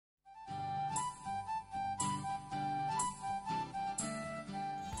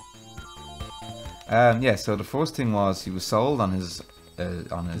Yeah, so the first thing was he was sold on his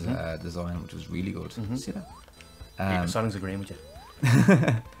design, which was really good. See that? Sonic's agreeing with you.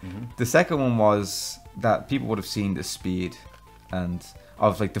 The second one was that people would have seen the speed and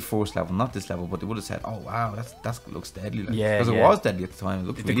of like the first level, not this level, but they would have said, "Oh wow, that looks deadly." Like, yeah, because it was deadly at the time. It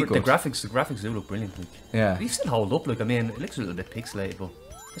looked really good. The graphics do look brilliant. Like, yeah, they still hold up. Like, I mean, it looks a little bit pixelated, but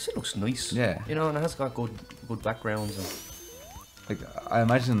it still looks nice. Yeah, you know, and it has got good backgrounds. And like I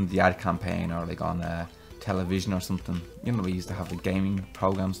imagine the ad campaign or like on television or something. You know, we used to have like gaming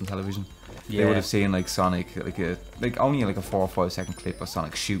programs on television. Yeah. They would have seen like Sonic, like only like a 4 or 5 second clip of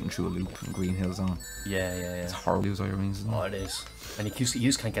Sonic shooting through a loop in Green Hill Zone. Yeah. It's horrible. Those earrings, isn't it? Oh, it is. And you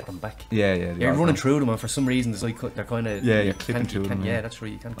just can't get them back. Yeah. You're running through them, and for some reason, it's like they're kind of you're clipping through them. Yeah, that's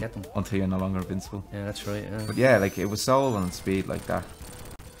right. You can't get them until you're no longer invincible. Yeah, that's right. Yeah. But yeah, like it was sold on speed like that.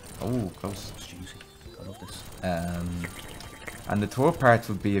 Oh, close. It's juicy. I love this. And the third part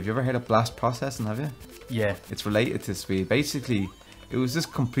would be: have you ever heard of blast processing? Have you? Yeah. It's related to speed. Basically, it was this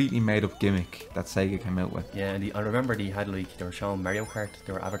completely made up gimmick that Sega came out with. Yeah, and I remember they were showing Mario Kart.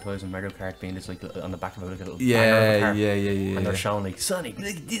 They were advertising Mario Kart being this like on the back of it, like a little banner of a car. Yeah. And they're showing like Sonic,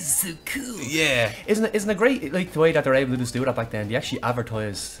 look, this is so cool. Yeah. Isn't it great? Like the way that they're able to just do that back then. They actually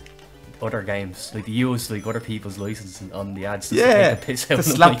advertise other games, like they use like other people's licenses on the ads to take the piss out to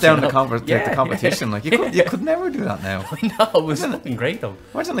slap down the Yeah. competition. Like you could never do that now. I know, it was fucking great though.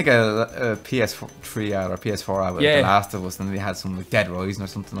 Imagine like a PS3 ad or PS4 ad with The Last of Us, and they had some like Dead Rising or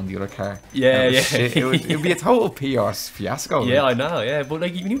something on the other car. Yeah. It would be a total PR fiasco. Yeah, I know. Yeah, but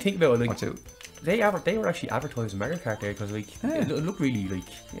like when you think about it, like watch out. They were actually advertising Mario Kart there because like it looked really like,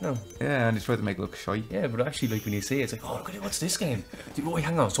 you know. Yeah, and they tried to make it look shy. Yeah, but actually like when you see it, it's like, oh look at it, what's this game? Oh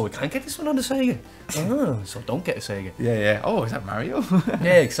hang on, so I can't get this one on the Sega. Oh, so don't get a Sega. Yeah. Oh, is that Mario?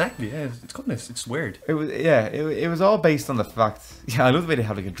 Yeah, exactly. Yeah, it's goodness, it's weird. It was it was all based on the fact. Yeah, I love the way they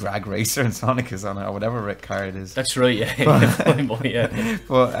have like a drag racer and Sonic is on it or whatever car it is. That's right. Yeah.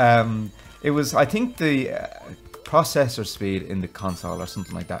 But it was. I think the processor speed in the console or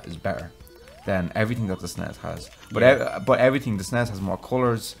something like that is better than everything that the SNES has. But everything, the SNES has more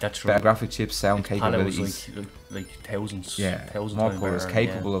colours, that's better right, graphic chips, sound capabilities. Like thousands. Yeah, thousands more colours, better,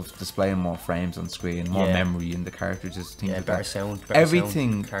 capable of displaying more frames on screen, more memory in the cartridges, things like better that. Sound,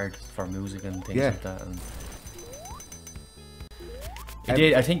 everything sound card for music and things like that. And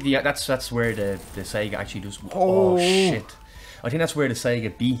I think that's where the Sega actually does. Oh shit! I think that's where the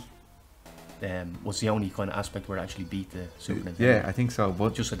Sega B was the only kind of aspect where it actually beat the Super Nintendo. Yeah, I think so.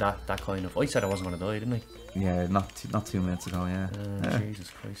 But just that kind of. I said I wasn't going to die, didn't I? Yeah, not 2 minutes ago. Yeah.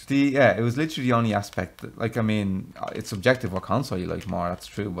 Jesus Christ. It was literally the only aspect. That, like, I mean, it's subjective what console you like more. That's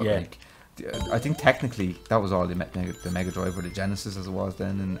true. But like, I think technically that was all the Mega Drive or the Genesis as it was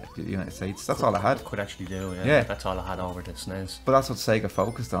then in the United States. That's all I had. Could actually do. Yeah. That's all I had over the SNES. But that's what Sega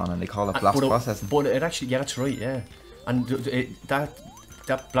focused on, and they call it blast processing. But it actually, that's right. Yeah, and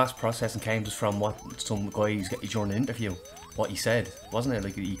that blast processing came just from what some guy during an interview, what he said, wasn't it?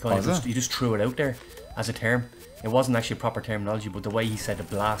 Like he just threw it out there as a term. It wasn't actually a proper terminology, but the way he said the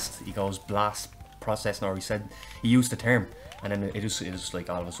blast, he goes blast processing, or he used the term, and then it was like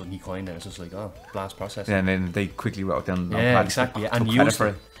all of a sudden he coined it. It's just like, oh, blast processing. Yeah, and then they quickly wrote down. Yeah, exactly. And used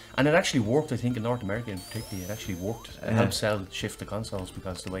it. And it actually worked. I think in North America in particular, it actually worked. It helped shift the consoles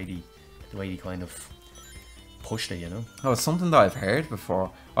because the way they kind of pushed it, you know. Oh, it's something that I've heard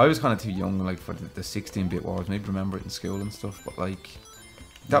before. I was kind of too young, like for the 16-bit wars. Maybe remember it in school and stuff, but like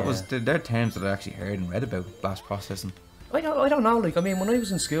that was there are terms that I actually heard and read about blast processing. I don't know. Like, I mean, when I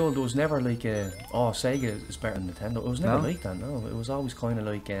was in school, there was never like Sega is better than Nintendo. It was never like that. No, it was always kind of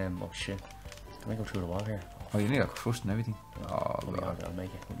like oh shit, can I go through the wall here? Oh, you need got crushed and everything. Oh, I'll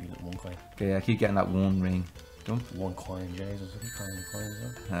make it. Maybe one coin. Okay, I keep getting that one ring. Jump. One coin, Jesus. What are you calling the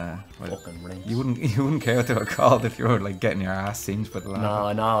coins? Well, fucking rings. You wouldn't care what they were called if you were like getting your ass singed by the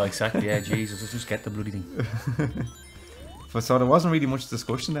lava. No, exactly. Yeah, Jesus, let's just get the bloody thing. But so there wasn't really much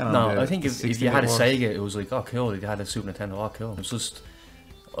discussion then. No, I think if you had a Sega, it was like, oh cool. If you had a Super Nintendo, oh cool. It was just,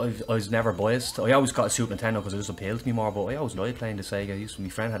 I was never biased. I always got a Super Nintendo because it just appealed to me more. But I always liked playing the Sega. My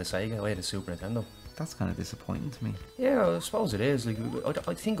friend had a Sega. I had a Super Nintendo. That's kind of disappointing to me. Yeah, I suppose it is. Like,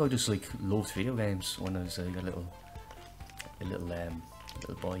 I think I just like loved video games when I was like a little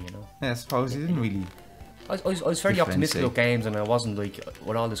boy, you know. Yeah, I suppose you didn't really. I was very optimistic about games, and I wasn't like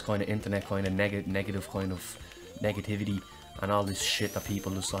with all this kind of internet kind of negative kind of negativity and all this shit that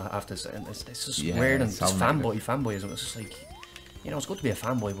people just have to say. And it's just weird, and it's fanboyism. It's just like, you know, it's good to be a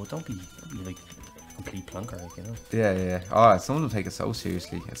fanboy, but don't be like a complete plonker, like, you know. Yeah. Oh, some of them take it so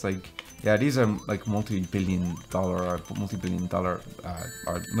seriously. It's like, yeah, these are like multi-billion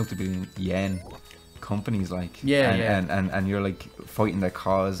yen companies, like, and you're like fighting their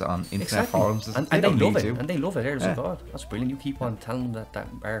cause on internet forums. And they love it. And they love it. There's like, oh, that's brilliant. You keep on telling them that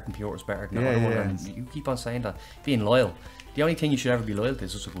our computer's better than the other one. And you keep on saying that. Being loyal. The only thing you should ever be loyal to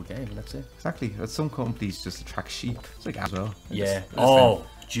is just a good game. And that's it. Exactly. But some companies just attract sheep. It's like as well. Yeah. Oh,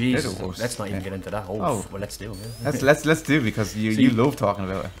 Jesus. Let's not even get into that. Oh, well, let's do it. Let's do, because you love talking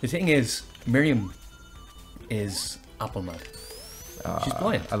about it. The thing is, Miriam is Apple mad. She's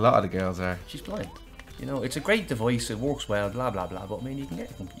blind. A lot of the girls are. She's blind. You know, it's a great device. It works well. Blah blah blah. But I mean, you can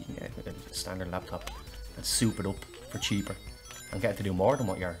get a standard laptop that's super up for cheaper and get to do more than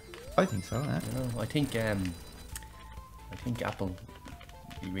what you're. I think so. Yeah. You know, I think Apple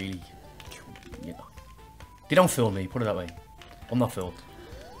really, you know, they don't fool me. Put it that way. I'm not fooled.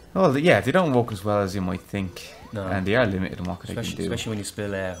 Well, yeah, they don't work as well as you might think. No. And they are limited in what they can do. Especially when you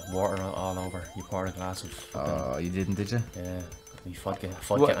spill water all over. You pour a glass of. Oh, you didn't, did you? Yeah. Vodka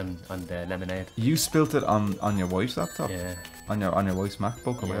and lemonade. You spilt it on your wife's laptop? Yeah. On your wife's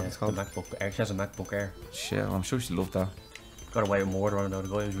MacBook or whatever it's called? The MacBook Air. She has a MacBook Air. Shit, well, I'm sure she loved that. Got away with water on it though. The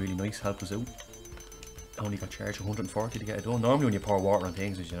guy was really nice, helped us out. Only got charged 140 to get it done. Normally when you pour water on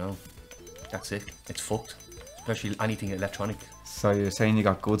things, as you know, that's it. It's fucked. Especially anything electronic. So you're saying you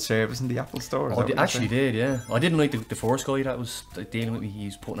got good service in the Apple store? I actually did, yeah. I didn't like the first guy that was dealing with me. He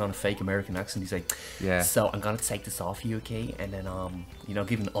was putting on a fake American accent. He's like, yeah. So I'm gonna take this off you, okay? And then you know,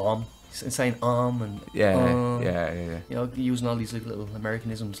 giving and saying and yeah. You know, using all these little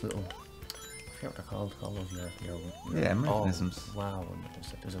Americanisms, little. I forget what they're called. Call those your Americanisms. Wow, and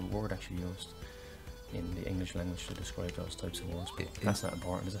there's a word actually used in the English language to describe those types of words, but that's not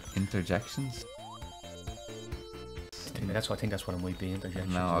important, is it? Interjections. I think that's what it might be.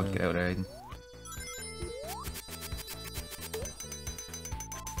 Interjections. No, I'll get out there, Aiden.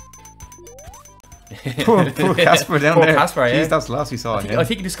 poor Casper down there. Casper, yeah. Jeez, that's the last we saw. I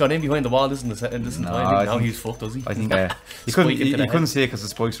think he just got in behind the wall. Now he's fucked, does he? I think you couldn't see it because the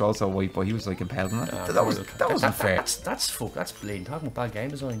spikes were also white, but he was like impaled on it. That wasn't fair. That's fuck. That's blatant. Talking about bad game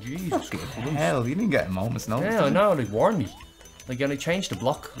design. Jesus hell, you didn't get a moment's notice. Yeah, I know. Like, warn me. Like, you know, change the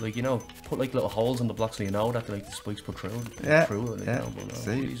block. Like, you know, put like little holes in the block so you know that like the spikes put through. Yeah.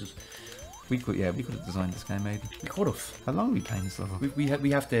 Jesus. We could have designed this game, maybe. We could have. How long are we playing this level? We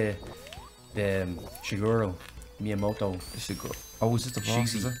have the Shigeru Miyamoto. Oh, is this the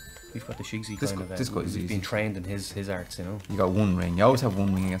boss? Is it? We've got the Shigsy kind of. This guy's been trained in his arts, you know. You got one ring. You always have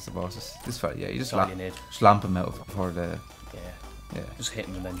one ring against the bosses. This fella, yeah, you just lamp him out before the. Yeah. Just hit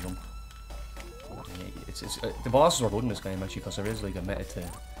him and then jump. It's the bosses are good in this game actually, because there is like a meta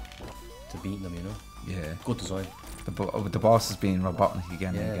to beating them, you know. Yeah. Good design. The boss is being robotic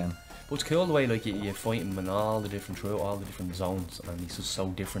again and again. But it's cool the way like you fight him in all the different zones, and he's just so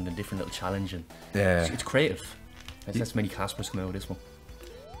different and different little challenging. Yeah. It's creative. That's many Caspers come out of this one.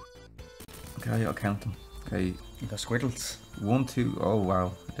 Okay, I'll count them. Okay. You got Squiddles. 1, 2. Oh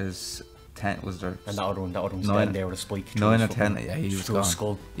wow. There's 10. Was there? And that other one's down there with a spike. 9 or 10. Yeah, he was gone.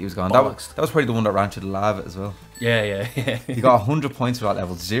 Skull. He was gone. That was probably the one that ran through the lava as well. Yeah. You got 100 points for that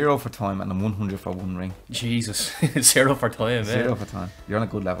level, 0 for time, and then 100 for one ring. Jesus, 0 for time. 0 for time. You're on a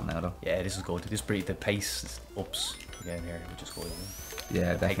good level now, though. Yeah, this is good. The pace ups again here, which is good.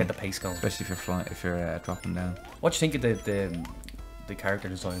 Yeah, definitely. Get the pace going, especially if you're dropping down. What do you think of the character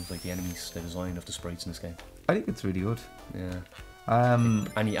designs, like the enemies, the design of the sprites in this game? I think it's really good. Yeah.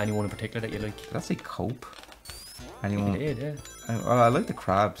 Anyone in particular that you like? Did I say cope? Anyone? You did, yeah. I like the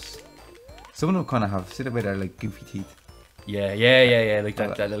crabs. Some of them kind of have, see the way they're like goofy teeth. Yeah. Like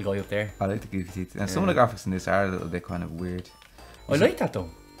that little guy up there. I like the goofy teeth. And some of the graphics in this are a little bit kind of weird. I like that though.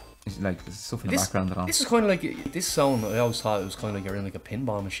 It's like there's stuff in the background and all. This is kind of like this zone. I always thought it was kind of like you're in like a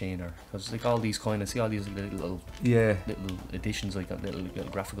pinball machine, or because like all these kind of see all these little additions, like that little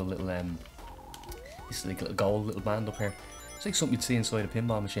graphical little this is like a little gold little band up here. It's like something you'd see inside a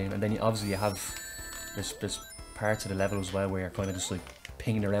pinball machine, and then obviously you have there's parts of the level as well where you're kind of just like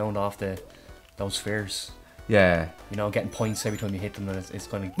pinging around off those spheres. Yeah. You know, getting points every time you hit them, and it's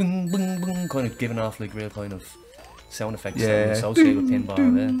kind of boom, boom, boom, kind of giving off like real kind of sound effects that we associate with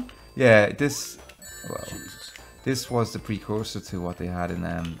pinball. Yeah, this was the precursor to what they had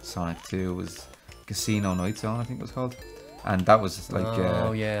in Sonic 2. Was Casino Night Zone, I think it was called, and that was like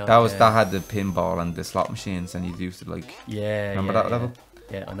that had the pinball and the slot machines, and you used to like remember that level.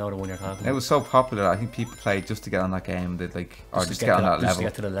 Yeah, I know the one you're talking about. It was so popular. I think people played just to get on that game. They'd like, or just get on that level. Just to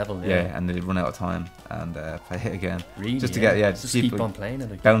get to the level. Yeah, and they'd run out of time and play it again. Really? Just to just keep on playing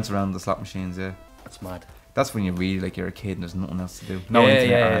it. Like. Bounce around the slot machines. Yeah. That's mad. That's when you really like you're a kid and there's nothing else to do. No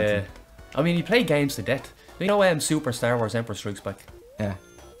internet or anything. I mean, you play games to death. You know, Super Star Wars Emperor Strikes Back. Yeah.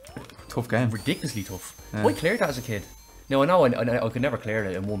 Tough game. Ridiculously tough. Yeah. I cleared that as a kid. No, I know. I could never clear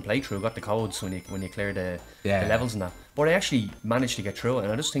it in one playthrough. I got the codes when you clear the levels and that. But I actually managed to get through it.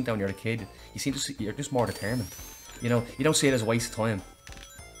 And I just think that when you're a kid, you're just more determined. You know, you don't see it as a waste of time.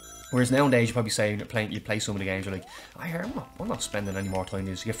 Whereas nowadays, you probably say you play some of the games, you're like, I'm not spending any more time on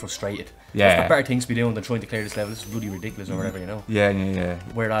this. You get frustrated. Yeah. There's got better things to be doing than trying to clear this level. This is bloody ridiculous or whatever, you know. Yeah.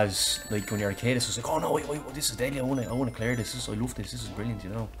 Whereas, like when you're a kid, it's just like, oh no, wait, this is deadly. I want to clear this. I love this. This is brilliant, you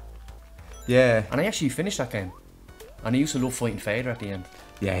know. Yeah. And I actually finished that game, and I used to love fighting Vader at the end.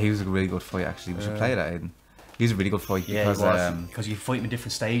 Yeah, he was a really good fight actually. We should play that, Aidan. He was a really good fight because you fight him in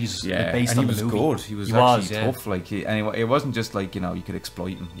different stages. Yeah, based and on he was the movie. good. He was actually tough. Like, it wasn't just like, you know, you could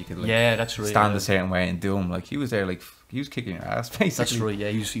exploit him. You could like that's right, stand a certain way and do him. Like, he was there, like he was kicking your ass basically. That's right. Yeah,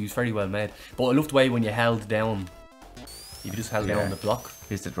 he was very well made. But I loved the way when you held down. If you just held down the block.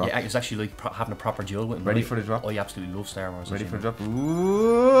 Here's the drop. Yeah, it was actually like having a proper duel with him. Ready for the drop? I absolutely love Star Wars. Ready for the drop?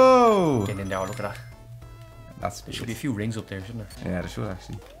 Whoa! Getting in there, look at that. There should be a few rings up there, shouldn't there? Yeah, there should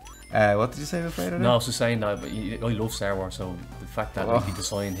actually. What did you say about Vader? No, I was just saying that I love Star Wars, so the fact that like, you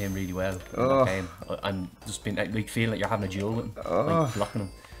designed him really well in that game, and just been like feeling like you're having a duel with him, like blocking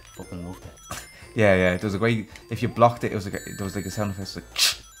him, fucking loved it. Yeah. There was a great. If you blocked it, there was like a sound effect like.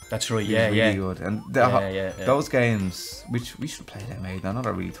 That's right. Really good. And those games, which we should play them, mate. They're not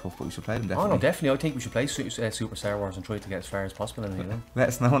really tough, but we should play them definitely. Oh no, definitely. I think we should play Super Star Wars and try to get as far as possible in it. You know? Let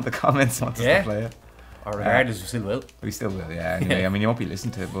us know in the comments what to play it. Or regardless, we still will. We still will, yeah. Anyway, I mean, you won't be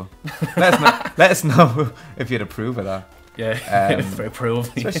listening to it, but let us know if you'd approve of that. Yeah,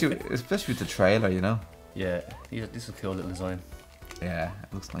 approve. especially with the trailer, you know. Yeah, this is a cool little design. Yeah,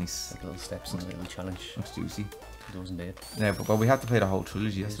 it looks nice. Like little steps and a little challenge. Looks juicy. It does indeed. Yeah, but we have to play the whole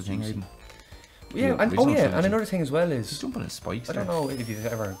trilogy. That's the thing, Aidan. Yeah, and another thing as well is just jumping on spikes. I don't know if you've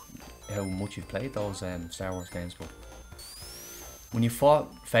ever how much you've played those Star Wars games, but when you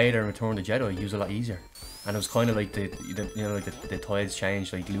fought Vader in Return of the Jedi, it was a lot easier. And it was kind of like the tides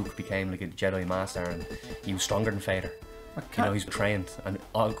changed. Like Luke became like a Jedi master, and he was stronger than Vader. You know, he's trained, and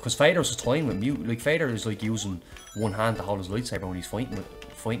because Vader was just toying with mute. Like Vader is like using one hand to hold his lightsaber when he's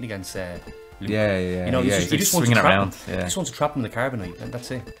fighting against Luke. Yeah. You know, he just wants to trap around. him. He just wants to trap him in the carbonite, and that's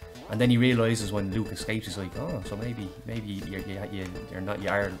it. And then he realizes when Luke escapes, he's like, oh, so maybe you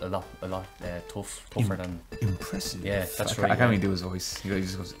are a lot tougher than. Impressive. Yeah, that's right. I can't even do his voice. He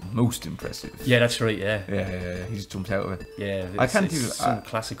just goes most impressive. Yeah, that's right. Yeah. Yeah. He just jumps out of it. Yeah, I can't do some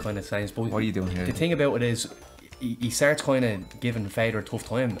classic kind of sayings. But what are you doing here? The thing about it is, he starts kind of giving Vader a tough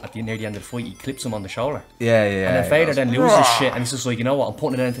time near the end of the fight. He clips him on the shoulder. Yeah. And then Vader then loses shit, and he's just like, you know what? I'm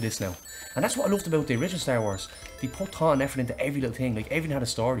putting it into this now. And that's what I loved about the original Star Wars. They put thought and effort into every little thing. Like everything had a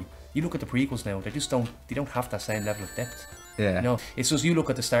story. You look at the prequels now; they don't have that same level of depth. Yeah. You know, it's just you look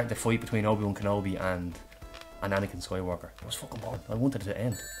at the fight between Obi-Wan Kenobi and Anakin Skywalker. It was fucking boring. I wanted it to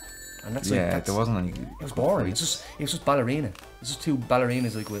end. And that's there wasn't any. It was boring. It was just ballerina. It's just two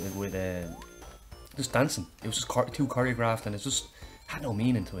ballerinas like with just dancing. It was just too choreographed, and it just had no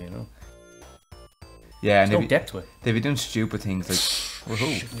meaning to it, you know. Yeah, There's no depth to it. They'd be doing stupid things like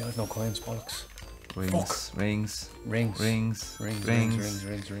Shit, I have no coins, bollocks. Rings.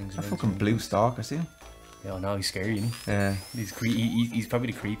 A fucking blue stalker, see him? Yeah, no, he's scary, isn't he? Yeah. He's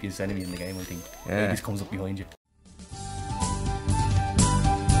probably the creepiest enemy in the game, I think. Yeah. He just comes up behind you.